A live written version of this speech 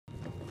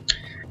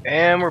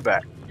And we're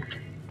back.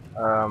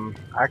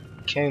 I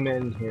came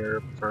in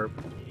here for...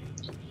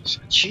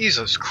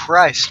 Jesus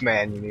Christ,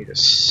 man, you need a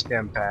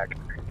stem pack.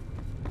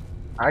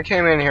 I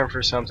came in here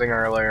for something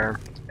earlier,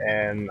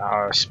 and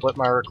I split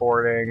my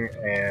recording,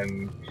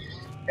 and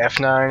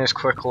F9 is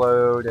quick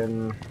load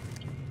in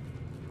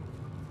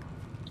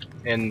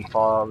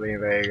Fallout New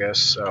Vegas,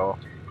 so...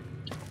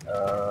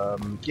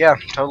 yeah,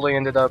 totally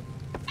ended up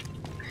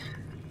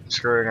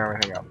screwing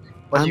everything up.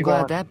 What do I'm you glad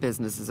want? that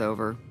business is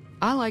over.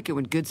 I like it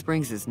when Good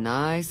Springs is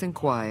nice and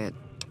quiet.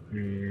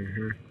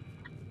 Mm-hmm.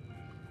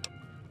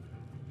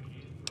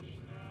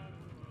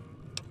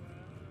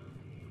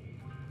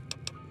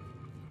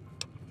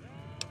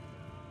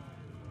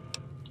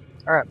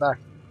 Alright, bye.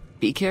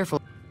 Be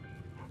careful.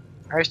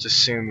 I just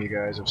assume you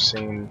guys have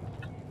seen...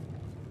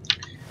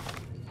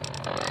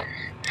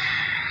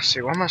 Let's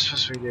see, what am I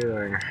supposed to be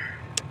doing?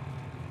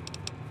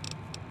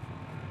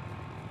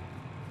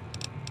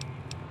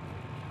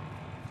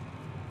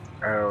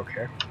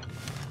 Okay.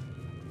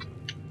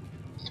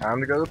 Time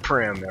to go to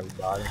Prim,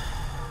 everybody.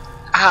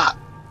 Ah!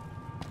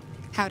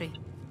 Howdy.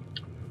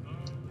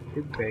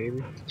 Hey,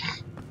 baby.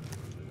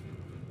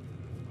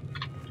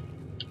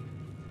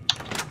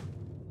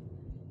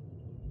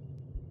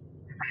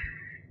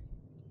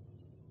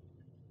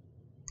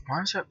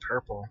 Why is that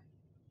purple?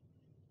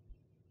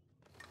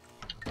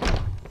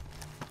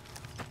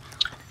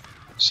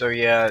 So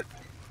yeah,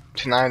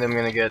 tonight I'm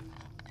gonna get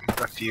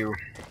a few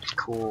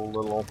cool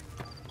little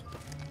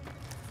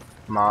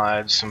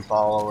mods, some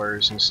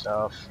followers and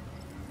stuff.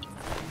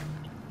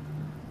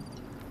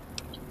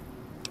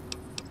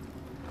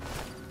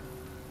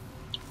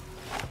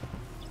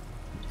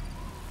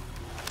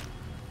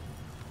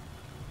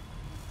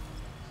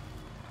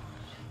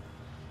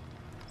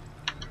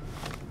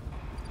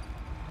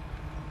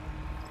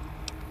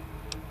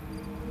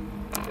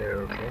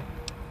 Okay.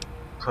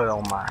 Put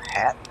on my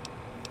hat.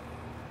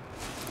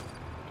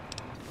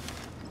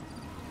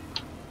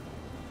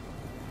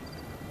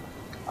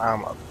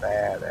 I'm a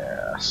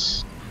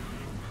badass.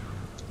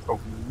 Oh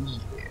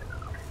yeah.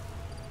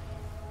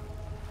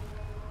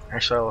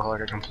 Actually, I look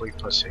like a complete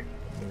pussy,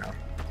 you know.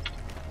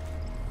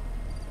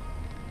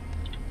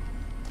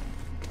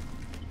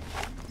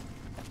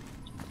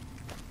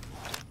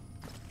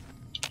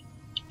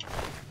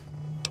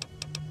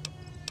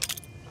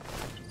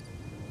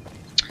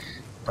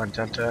 Dun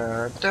dun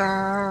dun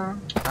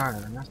dun.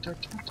 Dun dun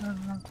dun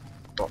dun.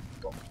 Bum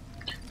bum.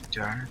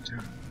 Dun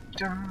dun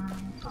dun.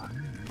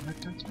 Dun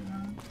dun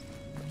dun.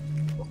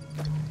 Bum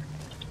bum.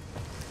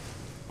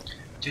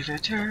 Dun dun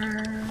dun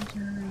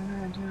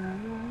dun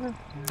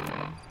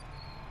dun.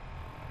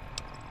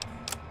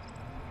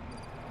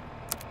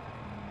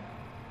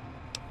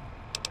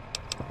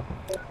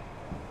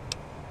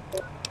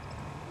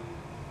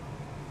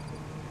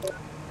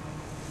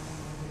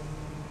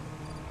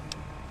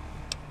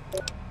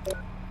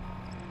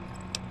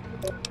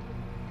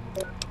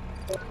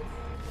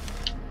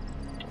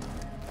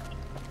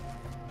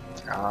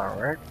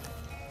 Alright.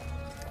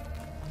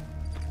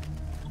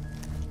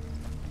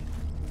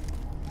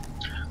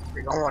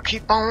 We're gonna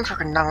keep on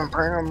trucking down the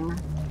Prim.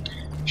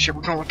 Shit,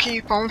 we're gonna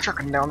keep on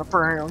trucking down the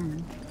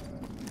Prim.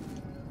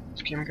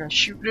 I'm gonna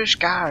shoot this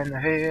guy in the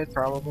head,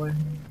 probably.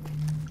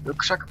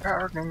 Looks like a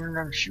power ganger,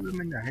 gonna shoot him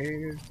in the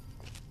head.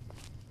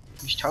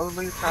 He's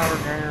totally a power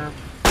ganger.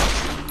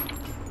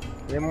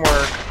 Didn't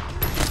work.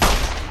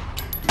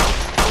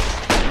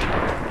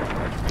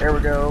 There we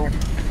go.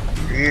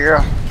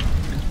 Yeah.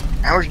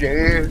 I was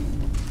dead.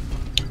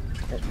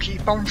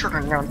 Keep on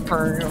trucking down the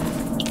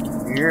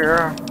Prim.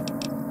 Yeah.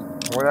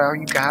 What all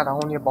you got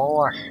on you,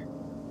 boy?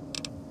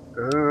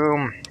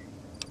 Boom.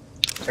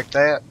 Take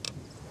that.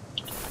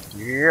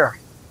 Yeah.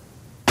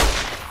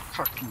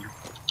 Fuck you.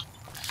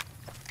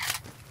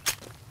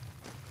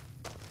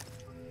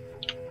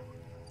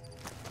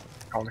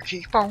 Gonna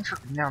keep on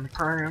trucking down the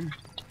Prim.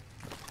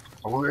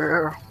 Oh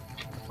yeah.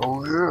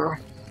 Oh yeah.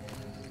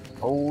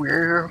 Oh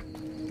yeah.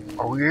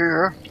 Oh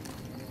yeah.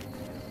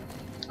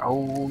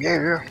 Oh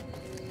yeah.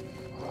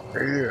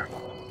 Yeah.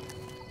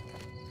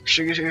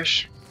 See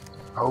this?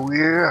 Oh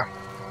yeah.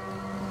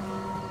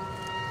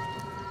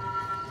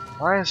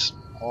 Why is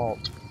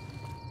alt?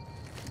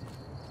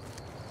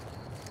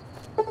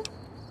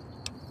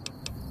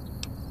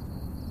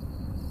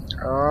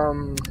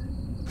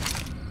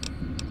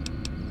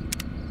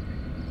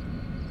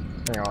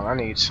 Hang on, I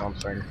need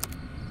something.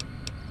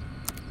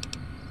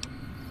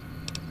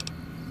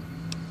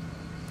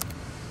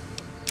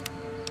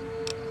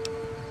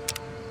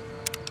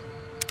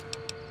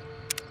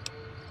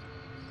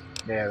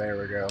 Yeah, there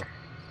we go.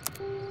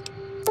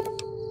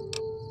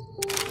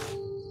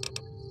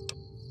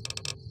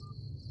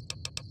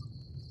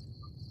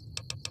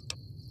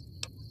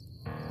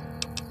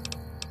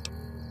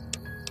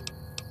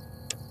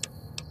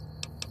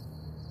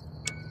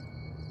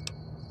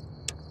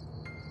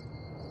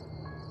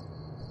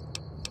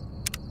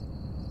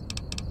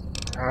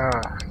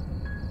 Ah.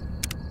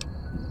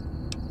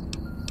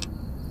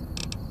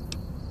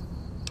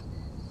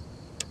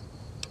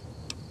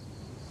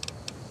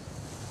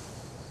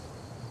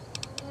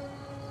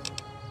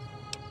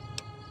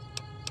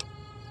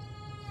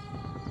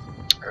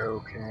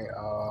 Okay,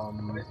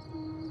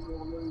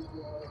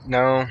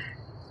 no.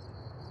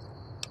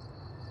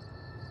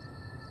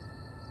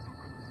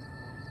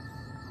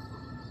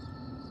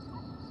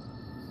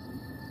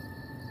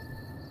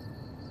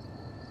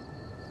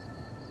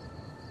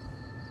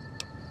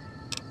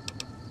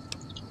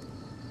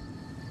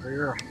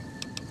 Here.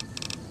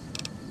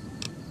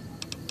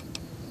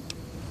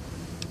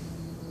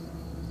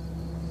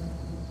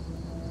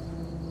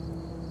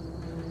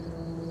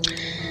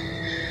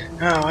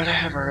 Oh, what did I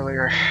have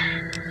earlier?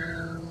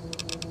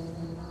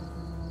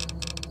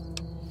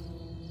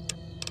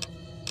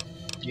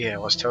 Yeah,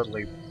 it was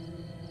totally.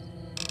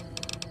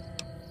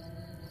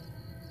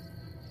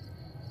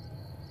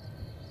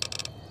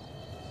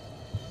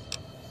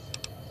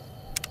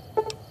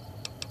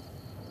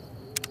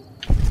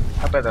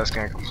 I bet that's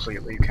gonna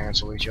completely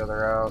cancel each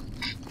other out.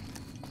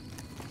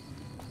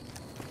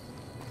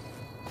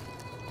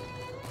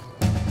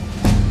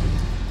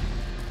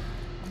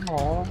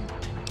 Aww.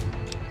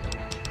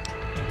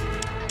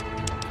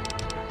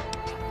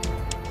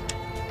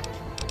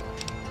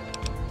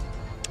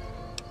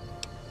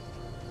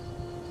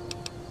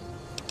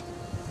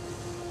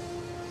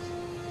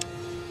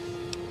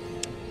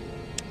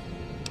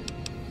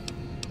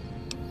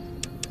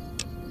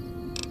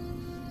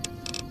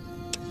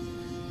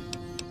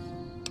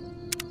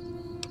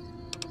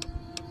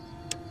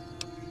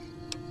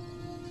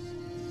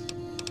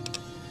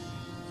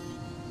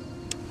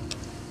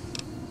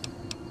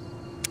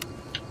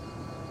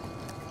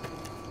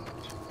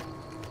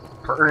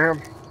 Burn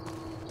him.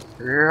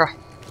 Yeah.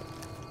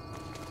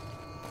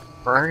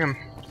 Burn him.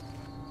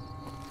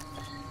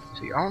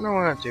 See, I don't know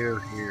what to do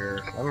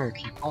here. I'm gonna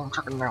keep on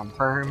trucking down the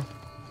burn.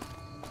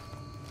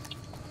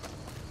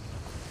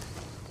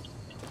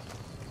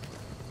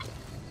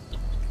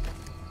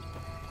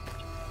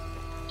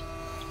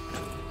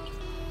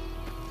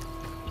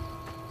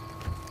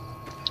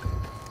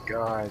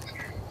 God,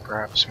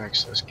 perhaps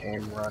makes this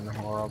game run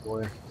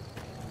horribly.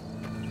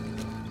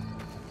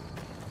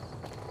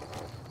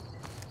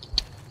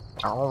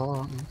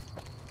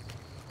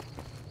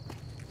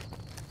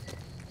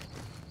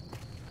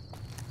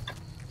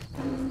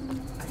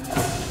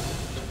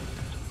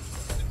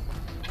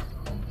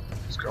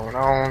 What's going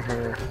on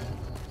here?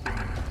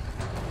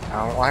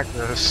 I don't like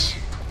this.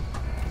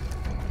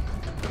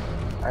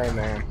 Hey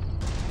man.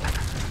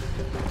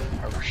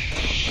 Oh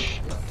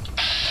shit.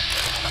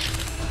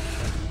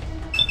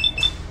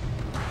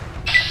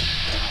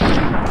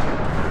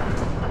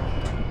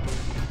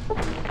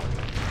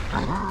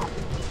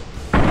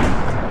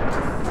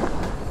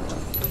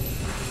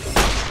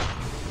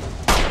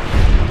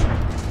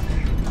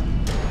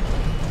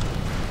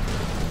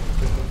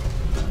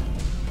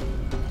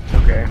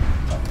 Okay.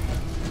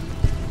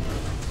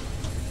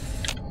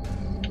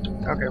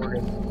 Okay, we're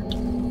good.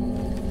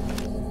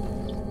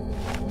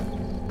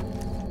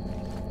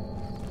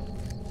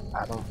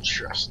 I don't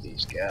trust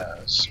these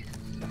guys.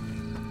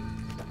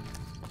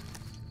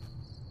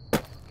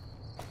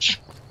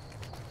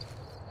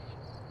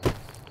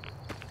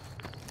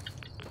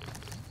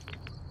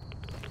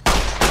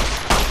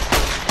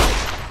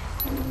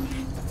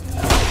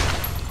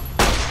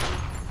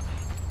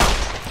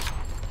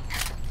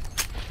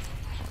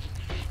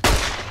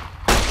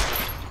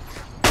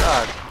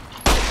 God.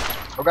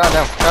 Oh god,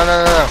 no. No, no,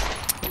 no, no.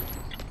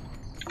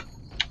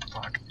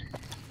 Fuck.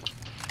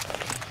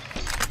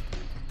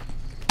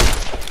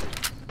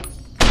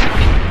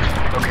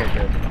 Okay,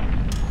 good.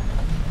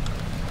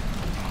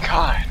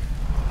 God.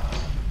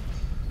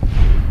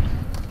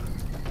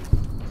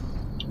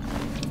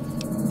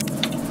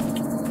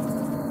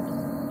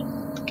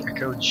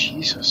 Gecko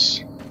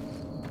Jesus.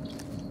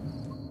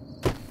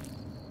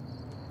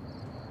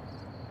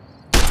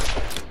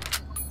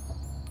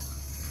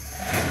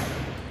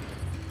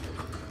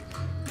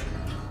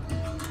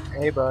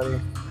 Hey, buddy.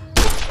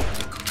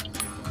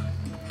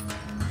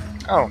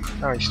 Oh,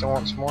 no, he still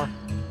wants more?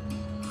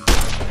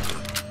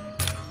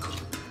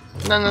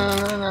 No, no, no,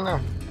 no, no, no.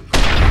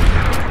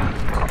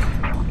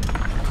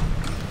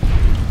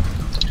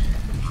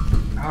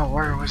 Oh,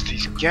 where was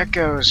these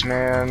geckos,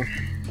 man?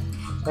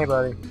 Hey,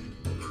 buddy.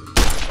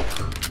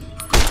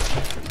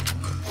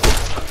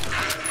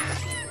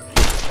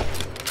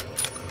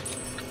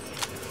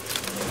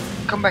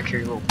 Come back here,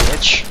 you little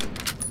bitch.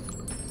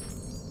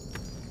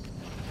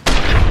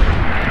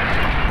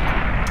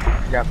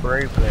 You got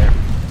brave there.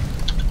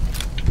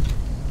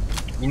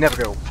 You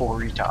never go full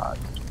retard.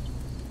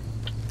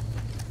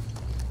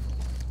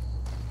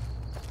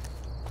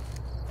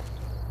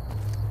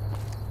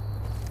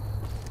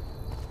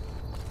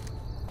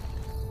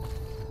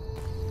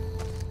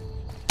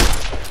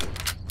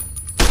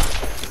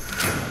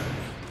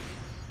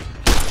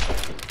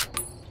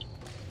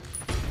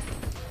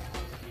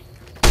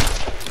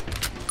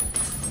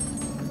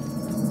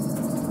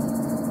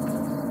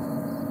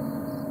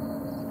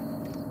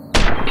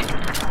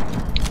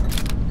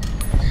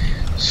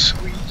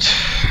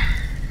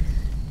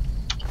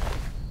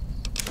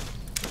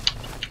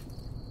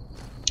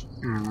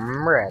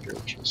 Rad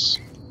roaches.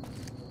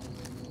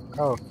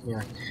 Oh,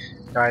 yeah.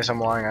 Guys, I'm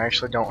lying. I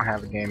actually don't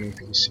have a gaming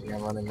PC.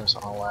 I'm running this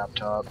on a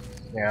laptop.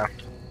 Yeah.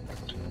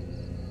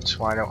 That's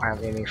why I don't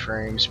have any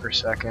frames per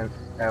second,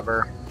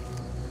 ever.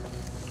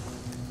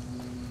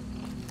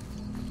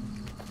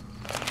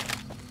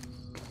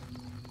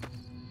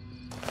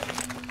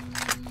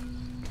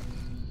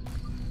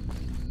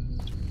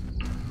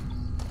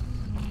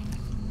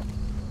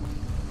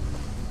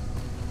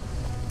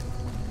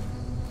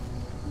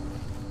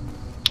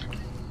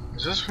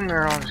 Is this when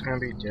they're always gonna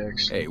be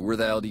dicks? Hey, where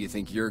the hell do you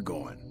think you're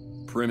going?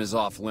 Prim is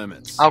off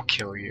limits. I'll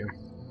kill you.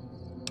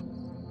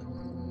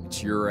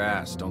 It's your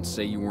ass. Don't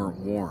say you weren't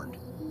warned.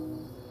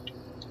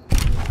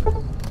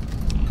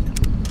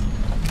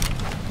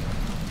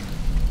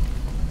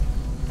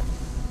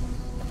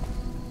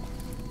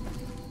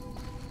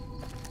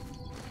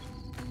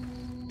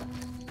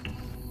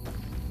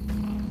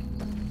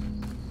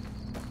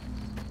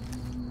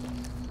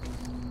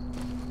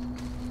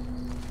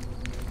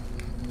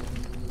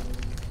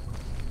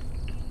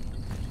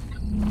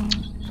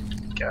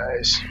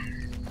 Guys.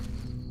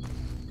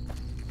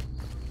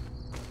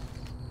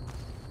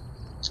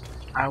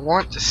 I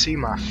want to see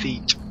my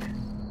feet.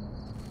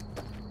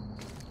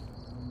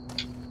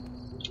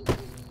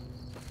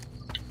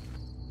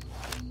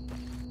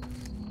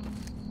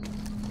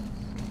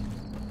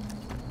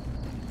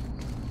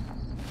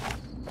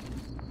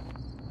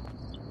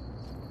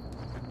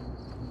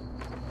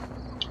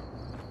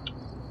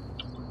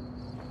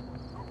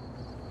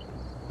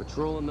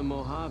 Patrolling the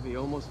Mojave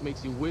almost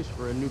makes you wish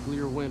for a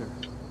nuclear winter.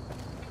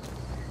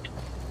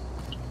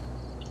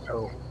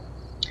 Oh.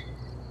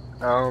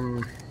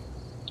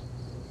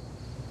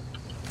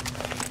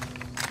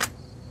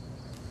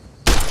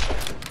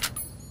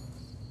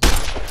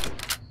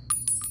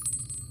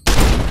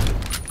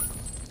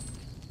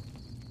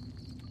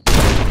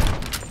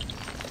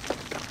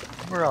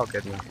 We're all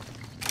good now.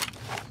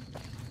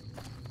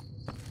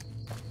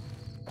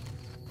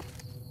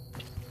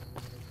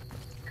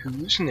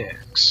 Who's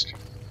next?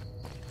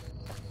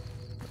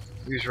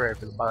 Who's ready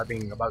for the bada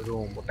bing, the bada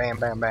boom, bam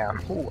bam bam?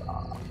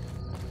 Hoo-ah.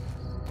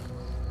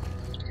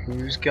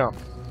 Who's coming?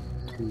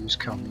 Who's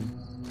coming?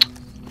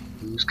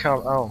 Who's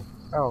coming?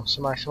 Oh,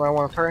 somebody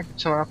want to pray?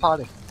 Somebody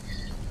potty.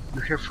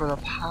 You're here for the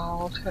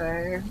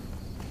party.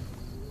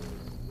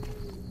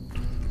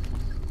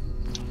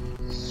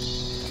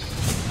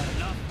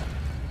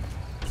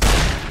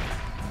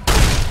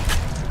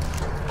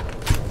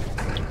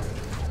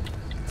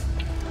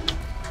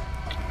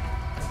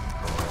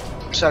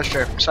 Side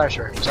strip.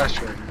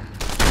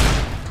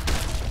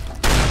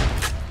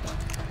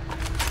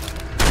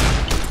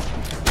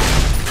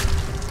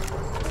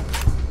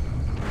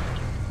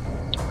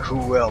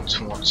 Who else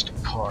wants to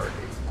party?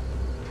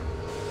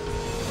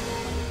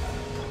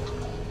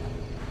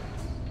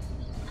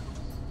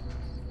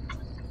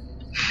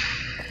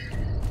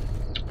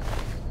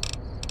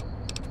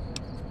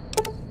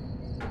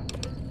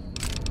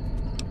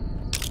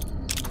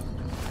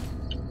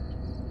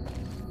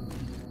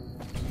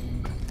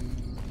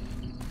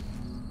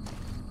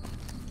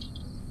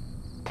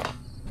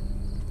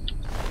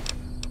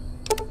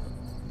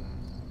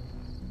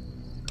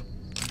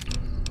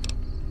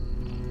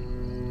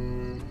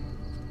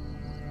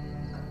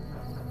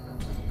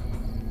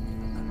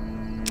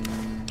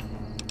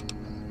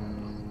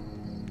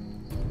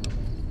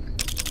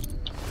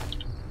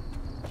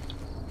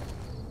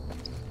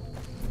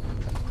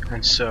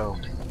 And so,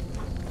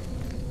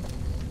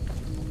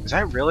 is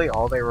that really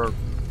all they were?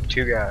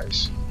 Two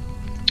guys.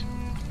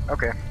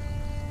 Okay.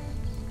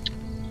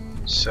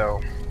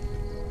 So,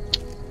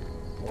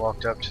 I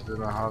walked up to the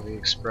Mojave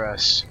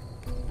Express,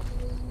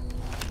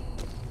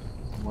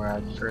 where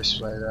I first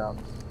played out.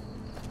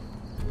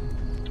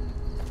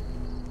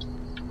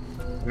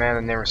 A man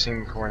I'd never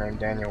seen before named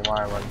Daniel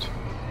Wyland.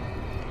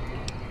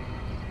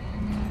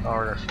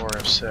 Order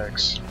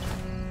 406.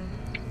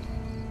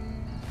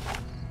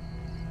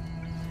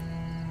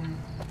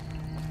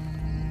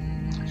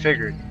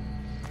 Figured.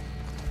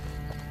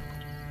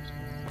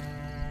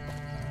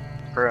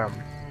 From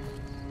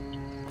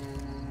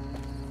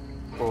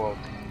pulled.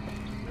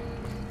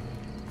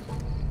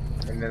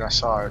 And then I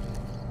saw it,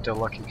 the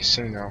Lucky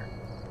Casino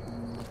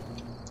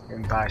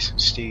in Bison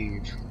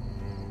Steve.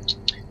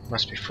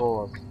 Must be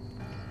full of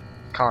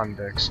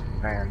convicts,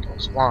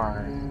 vandals.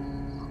 Why?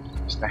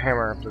 It's the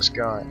hammer of this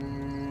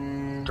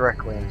gun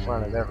directly in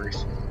front of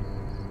everything.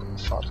 I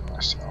thought to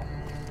myself.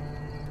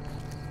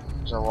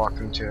 As I walked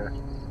into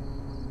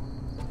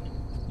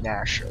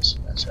Nash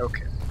residence.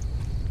 Okay.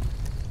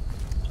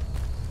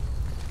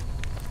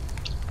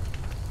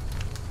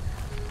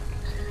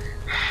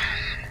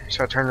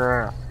 So I turned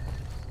around.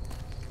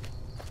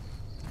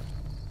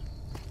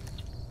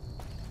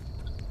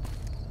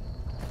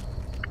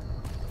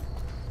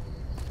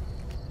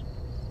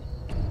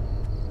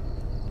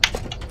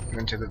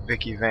 Went to the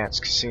Vicky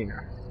Vance Casino.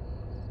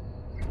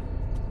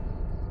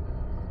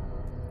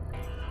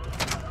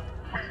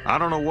 I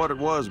don't know what it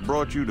was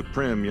brought you to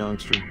Prim,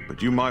 youngster,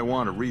 but you might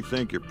want to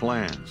rethink your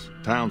plans.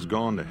 Town's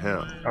gone to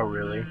hell. Oh,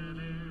 really?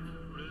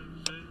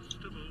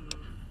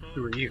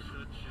 Who are you?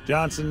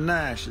 Johnson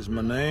Nash is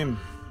my name.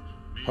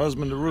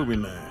 husband to Ruby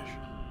Nash.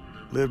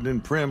 Lived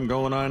in Prim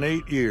going on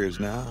 8 years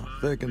now,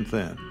 thick and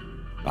thin.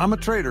 I'm a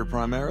trader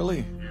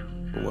primarily,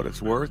 for what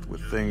it's worth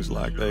with things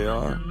like they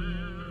are.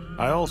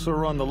 I also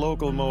run the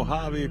local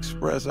Mojave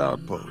Express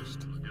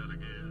outpost.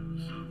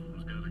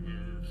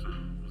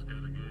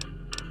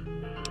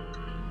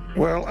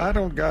 Well, I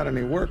don't got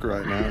any work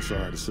right now,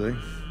 sorry to say.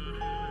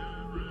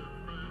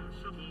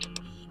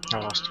 I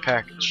lost a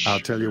package. I'll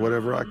tell you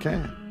whatever I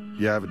can.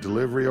 You have a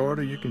delivery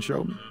order you can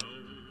show me?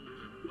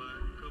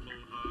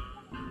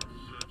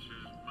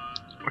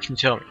 What can you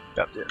tell me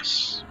about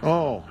this?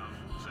 Oh,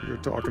 so you're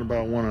talking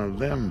about one of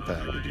them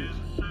packages.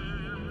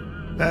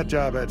 That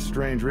job had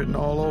strange written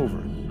all over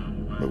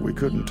it, but we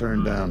couldn't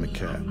turn down the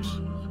caps.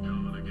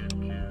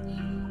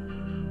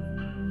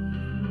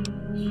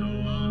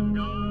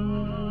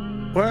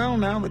 Well,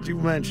 now that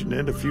you've mentioned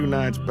it, a few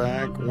nights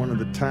back, one of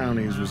the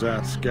townies was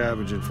out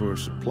scavenging for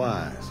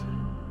supplies.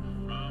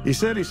 He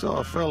said he saw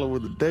a fellow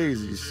with a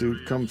daisy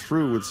suit come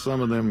through with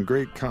some of them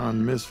Great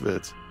Con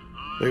misfits.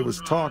 They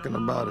was talking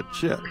about a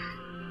chip.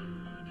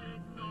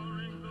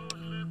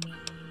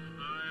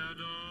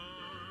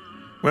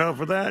 Well,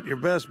 for that, your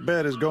best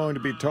bet is going to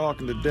be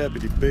talking to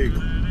Deputy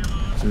Beagle.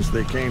 Since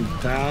they came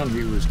to town,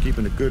 he was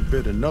keeping a good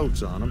bit of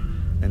notes on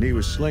them, and he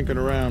was slinking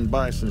around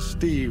Bison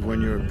Steve when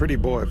your pretty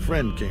boy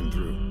friend came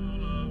through.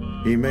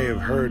 He may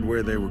have heard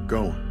where they were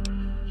going.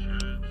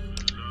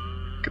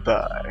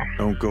 Goodbye.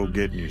 Don't go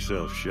getting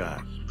yourself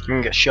shot. I'm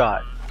gonna get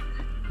shot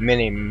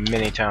many,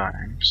 many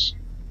times.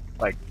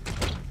 Like,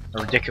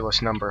 a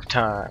ridiculous number of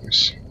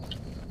times.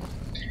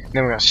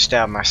 Then I'm gonna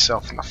stab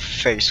myself in the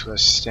face with a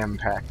stim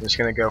pack. It's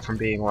gonna go from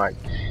being like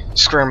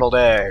scrambled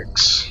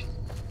eggs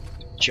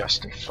to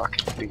Justin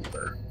fucking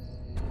Bieber.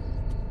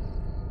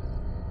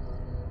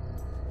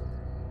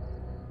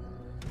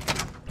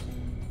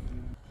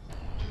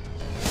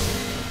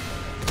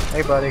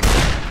 Hey, buddy.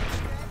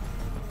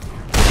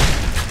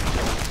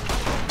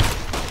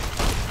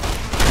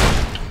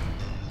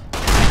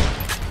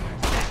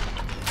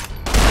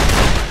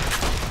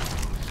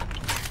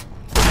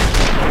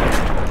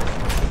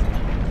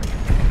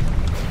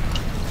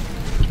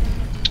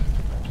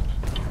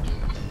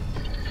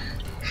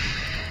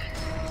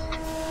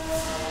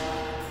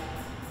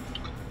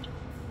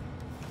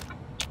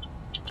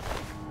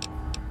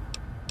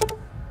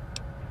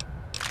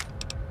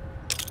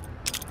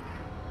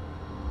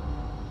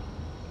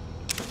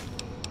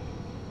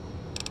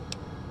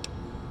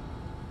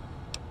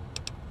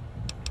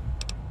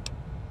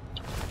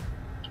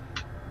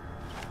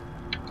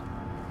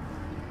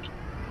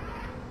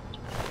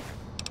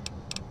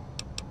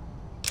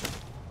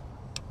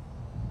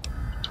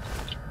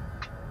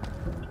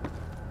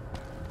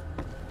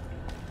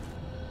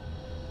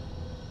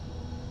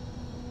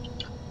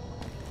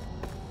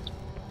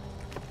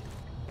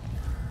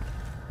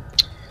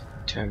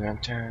 Dun, dun,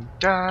 dun,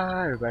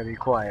 dun. Everybody be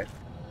quiet.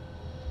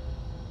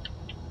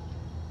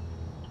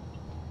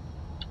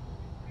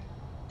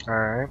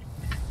 Alright.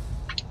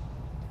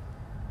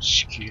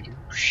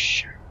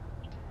 Skitoosh.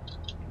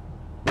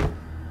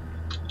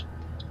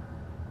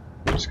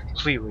 Just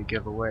completely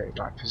give away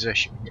my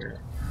position here.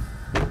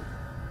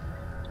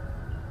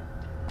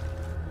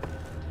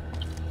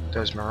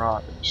 Those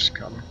marauders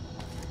come.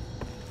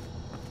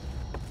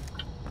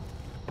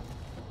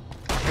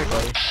 Hey,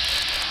 buddy.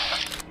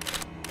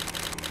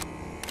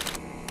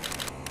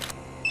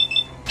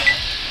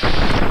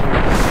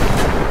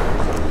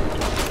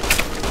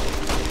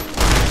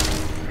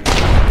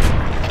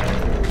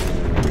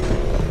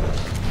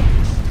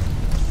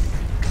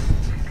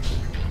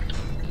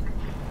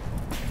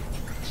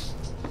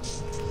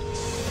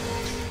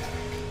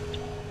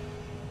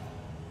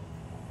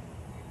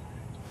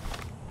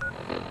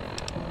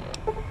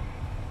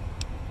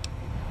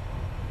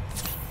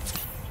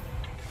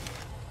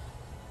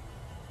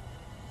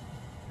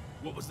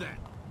 What was that?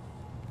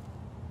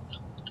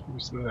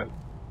 Who's that?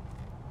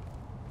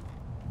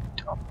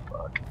 Top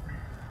bug.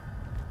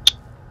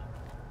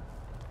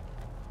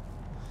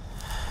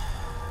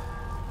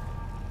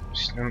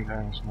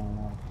 Sometimes more.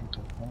 What the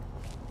fuck?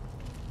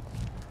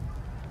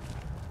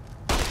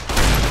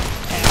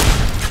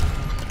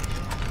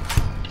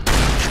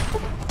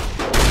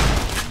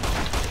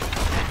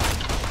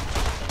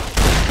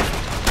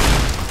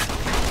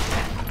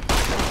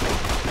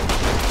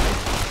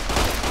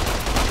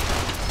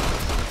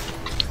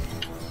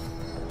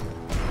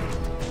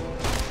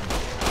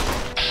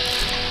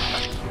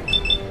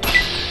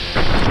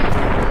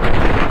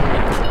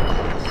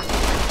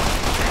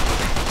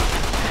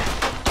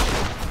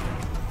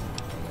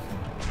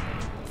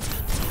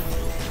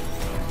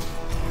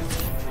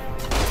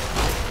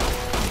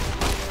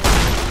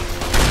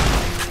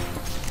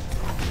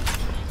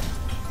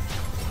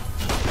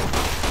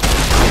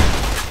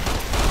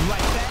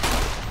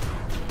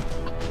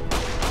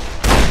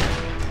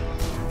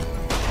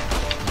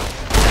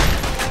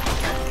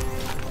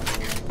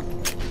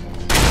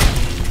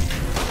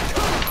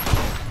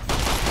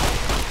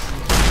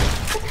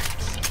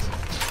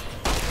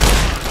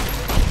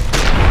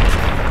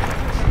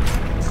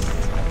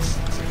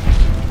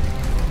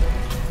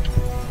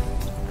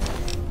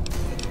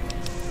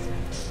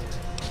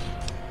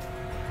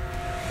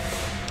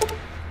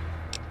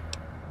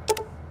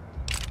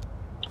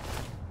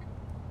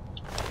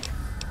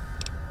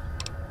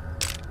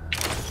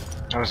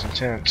 was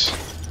intense.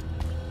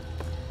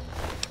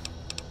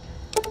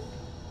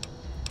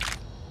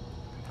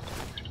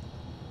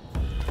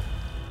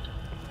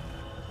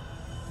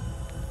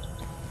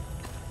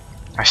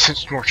 I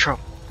sensed more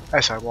trouble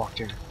as I walked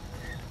in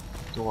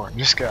the door. And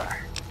this guy.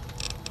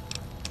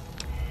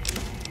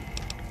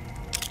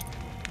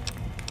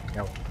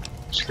 No,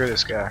 screw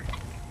this guy.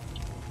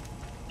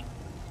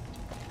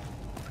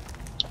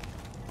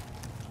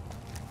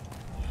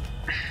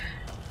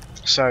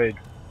 Decided.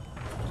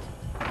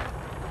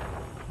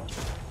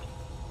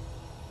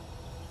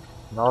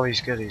 And all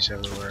these goodies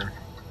everywhere.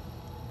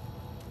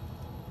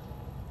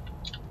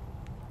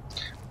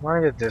 Why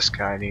did this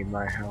guy need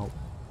my help?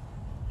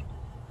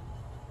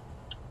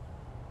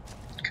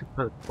 Could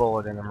put a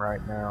bullet in him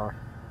right now.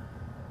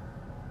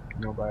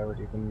 Nobody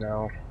would even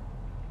know.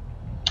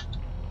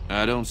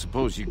 I don't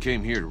suppose you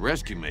came here to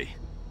rescue me.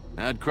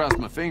 I'd cross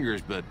my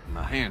fingers, but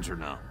my hands are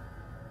numb.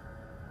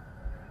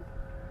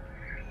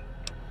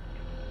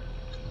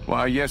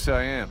 Why, yes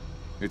I am.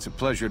 It's a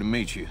pleasure to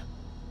meet you.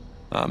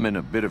 I'm in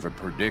a bit of a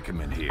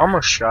predicament here.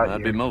 Almost shot you.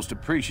 I'd be most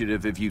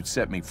appreciative if you'd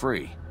set me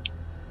free.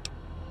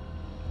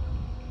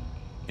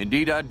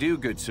 Indeed I do,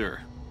 good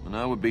sir. And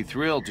I would be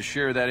thrilled to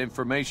share that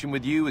information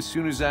with you as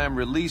soon as I am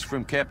released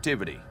from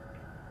captivity.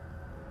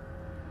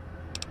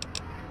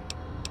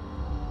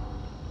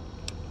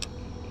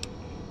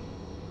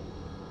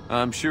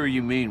 I'm sure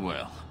you mean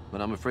well,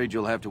 but I'm afraid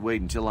you'll have to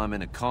wait until I'm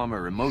in a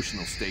calmer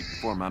emotional state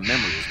before my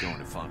memory is going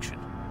to function.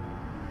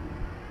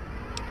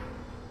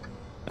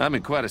 I'm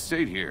in quite a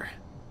state here.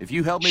 If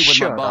you help me with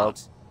my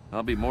boss,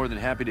 I'll be more than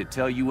happy to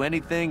tell you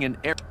anything and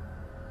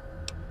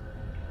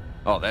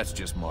Oh, that's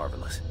just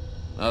marvelous.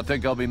 I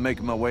think I'll be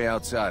making my way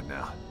outside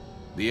now.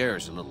 The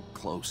air's a little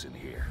close in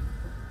here.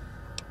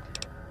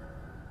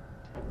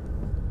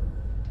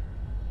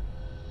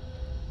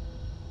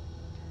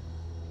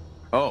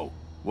 Oh,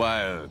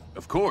 why,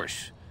 of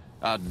course.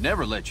 I'd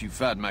never let you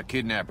find my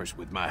kidnappers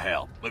with my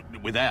help, but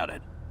without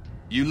it.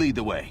 You lead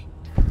the way.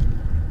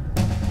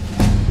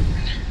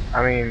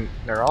 I mean,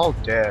 they're all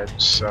dead,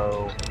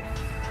 so...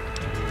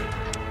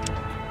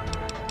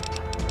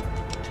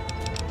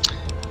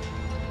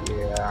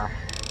 yeah.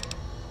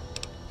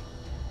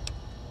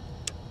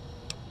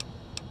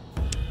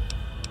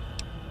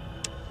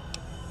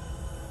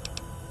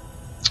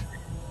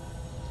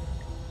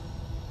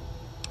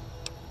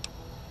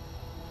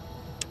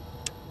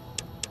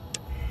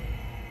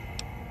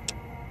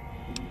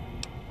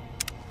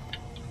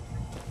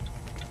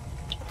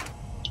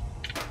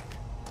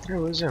 It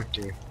was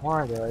empty.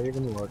 Why did I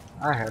even look?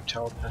 I have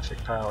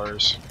telepathic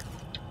powers.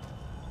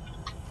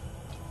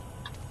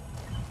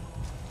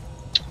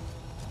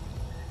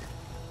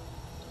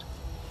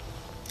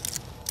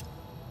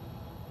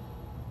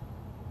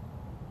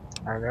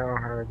 I know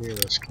how to do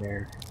this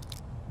game.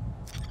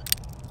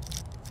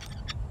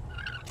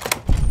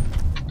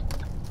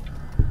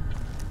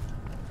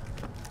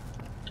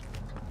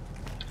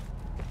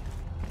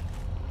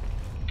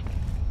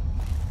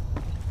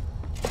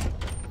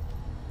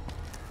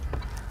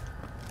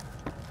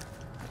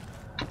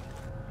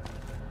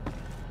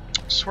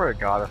 I swear to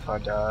God if I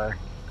die.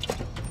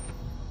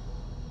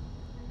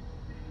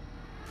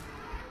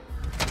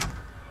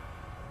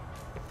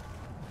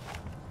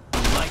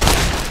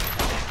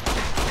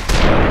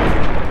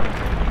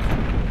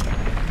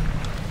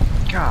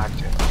 God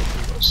damn,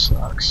 Evo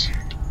sucks.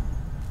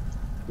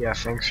 Yeah,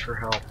 thanks for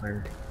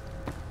helping.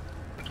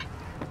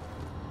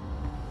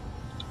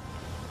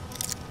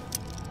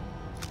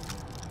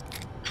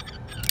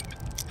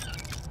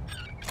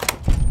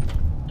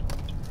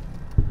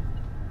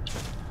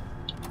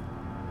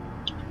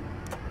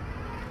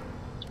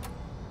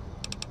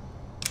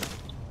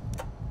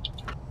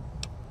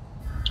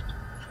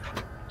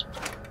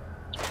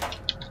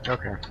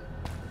 Okay.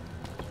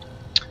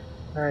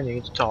 I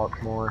need to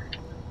talk more.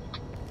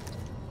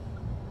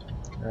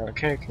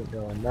 Okay, keep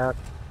going that.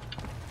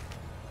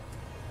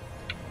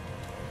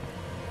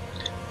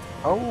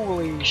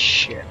 Holy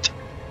shit.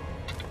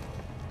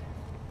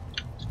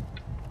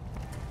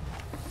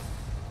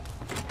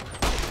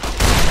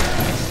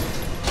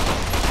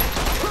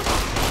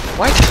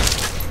 What?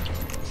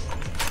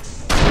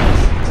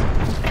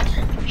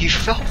 He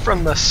fell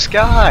from the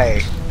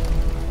sky!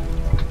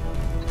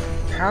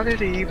 How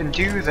did he even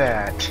do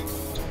that?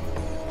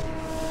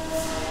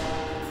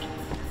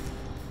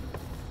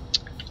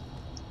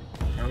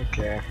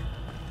 Okay.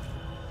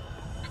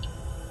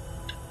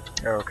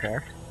 Okay.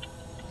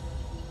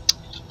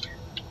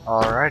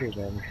 Alrighty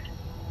then.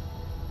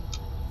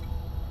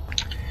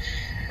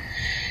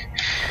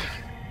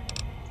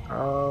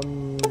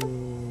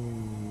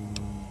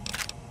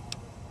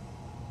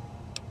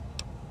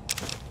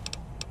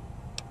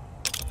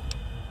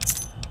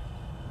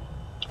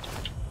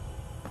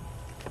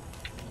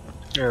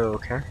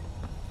 Okay.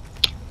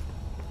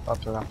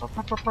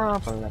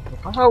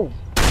 Oh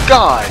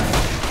God!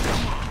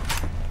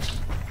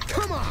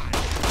 Come on!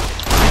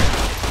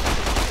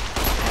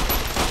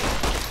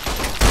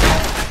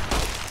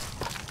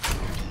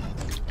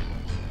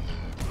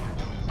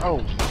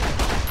 Oh.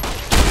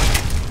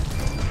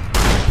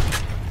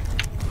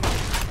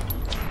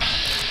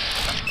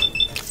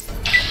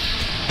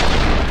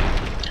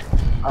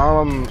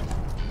 Oh.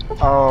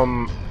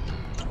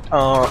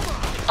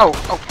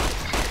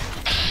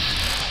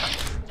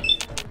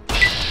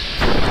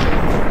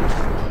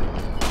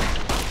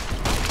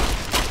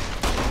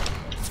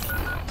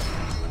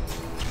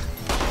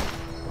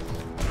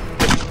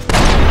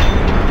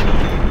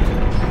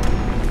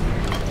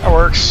 That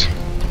works.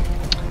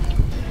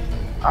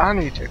 I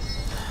need to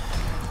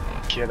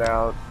get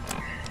out.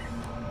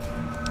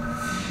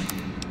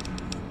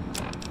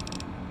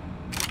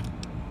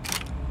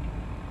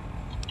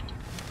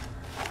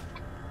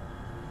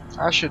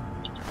 I should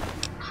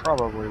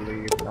probably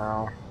leave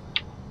now.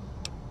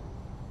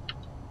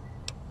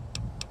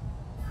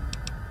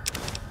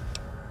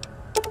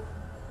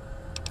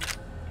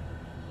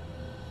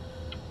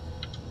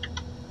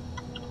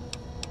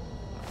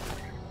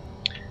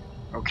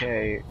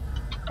 Okay.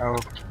 Oh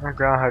my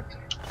god.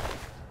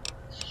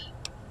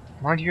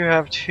 Why do you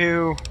have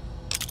two?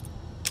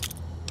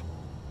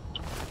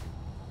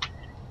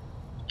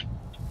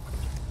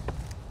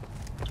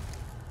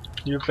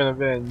 You've been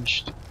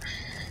avenged.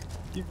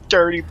 You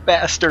dirty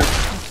bastard!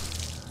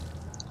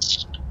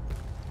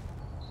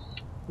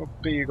 Oh,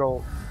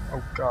 Beagle.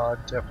 Oh god,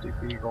 Deputy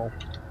Beagle.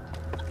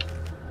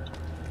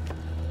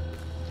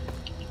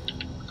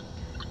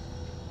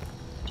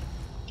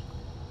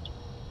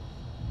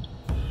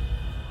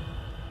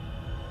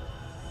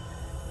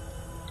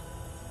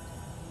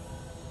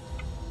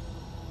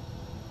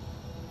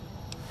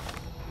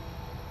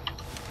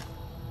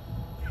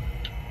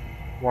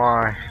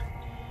 Why?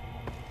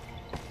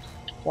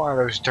 Why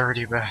those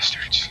dirty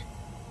bastards?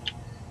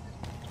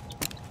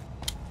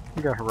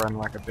 You gotta run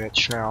like a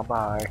bitch now,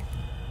 bye.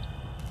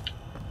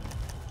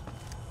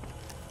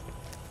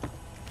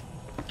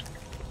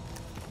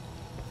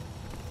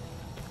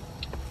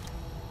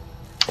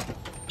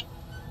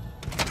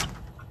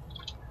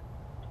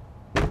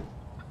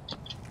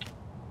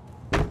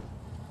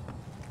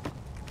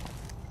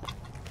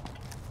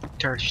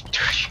 Dirty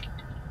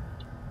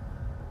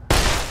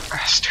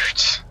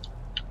bastards.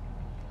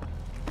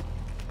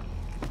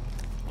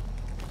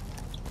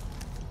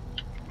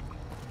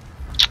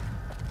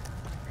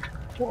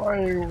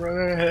 Why you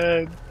run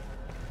ahead?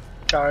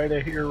 Died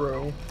a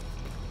hero.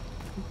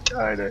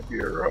 Died a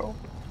hero.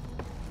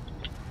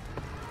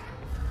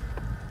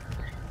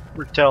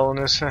 We're telling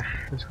us.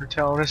 We're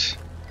telling us.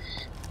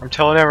 I'm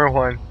telling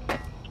everyone.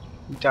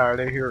 He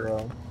died a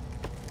hero.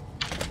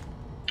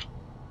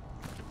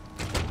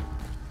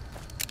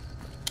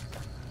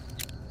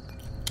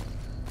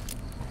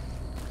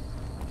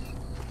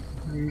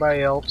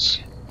 Anybody else?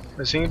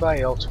 Does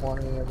anybody else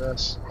want any of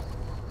this?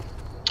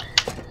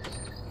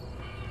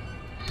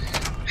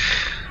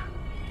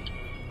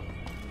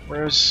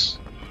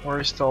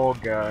 Where's the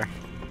old guy?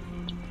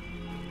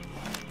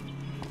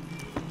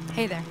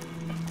 Hey there.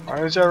 Why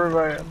does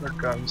everybody have their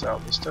guns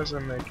out? This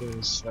doesn't make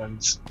any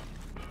sense.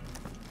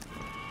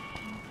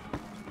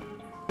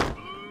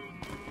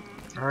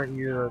 Aren't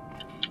you the...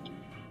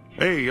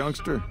 Hey,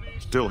 youngster.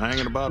 Still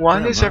hanging about Why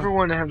them, does huh?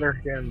 everyone have their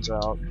guns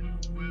out?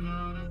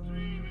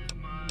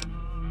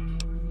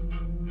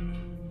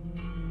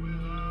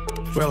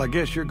 Well, I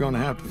guess you're gonna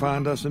have to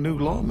find us a new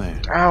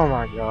lawman. Oh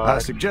my I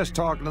god. suggest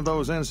talking to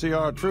those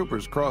NCR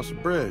troopers across the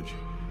bridge.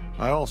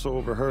 I also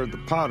overheard the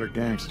Potter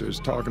gangsters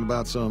talking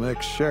about some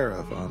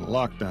ex-sheriff on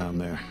lockdown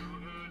there.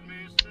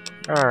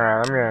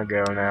 Alright, I'm gonna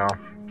go now.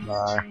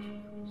 Bye.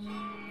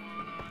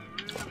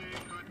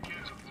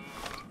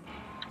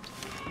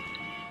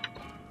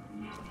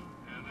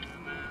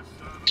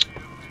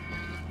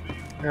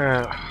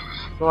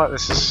 I feel like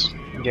this is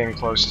getting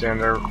close to end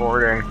the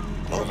recording.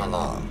 Move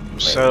along.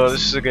 So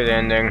this is a good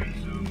ending.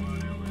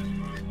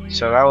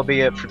 So that will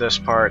be it for this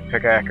part.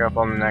 Pick back up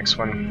on the next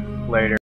one later.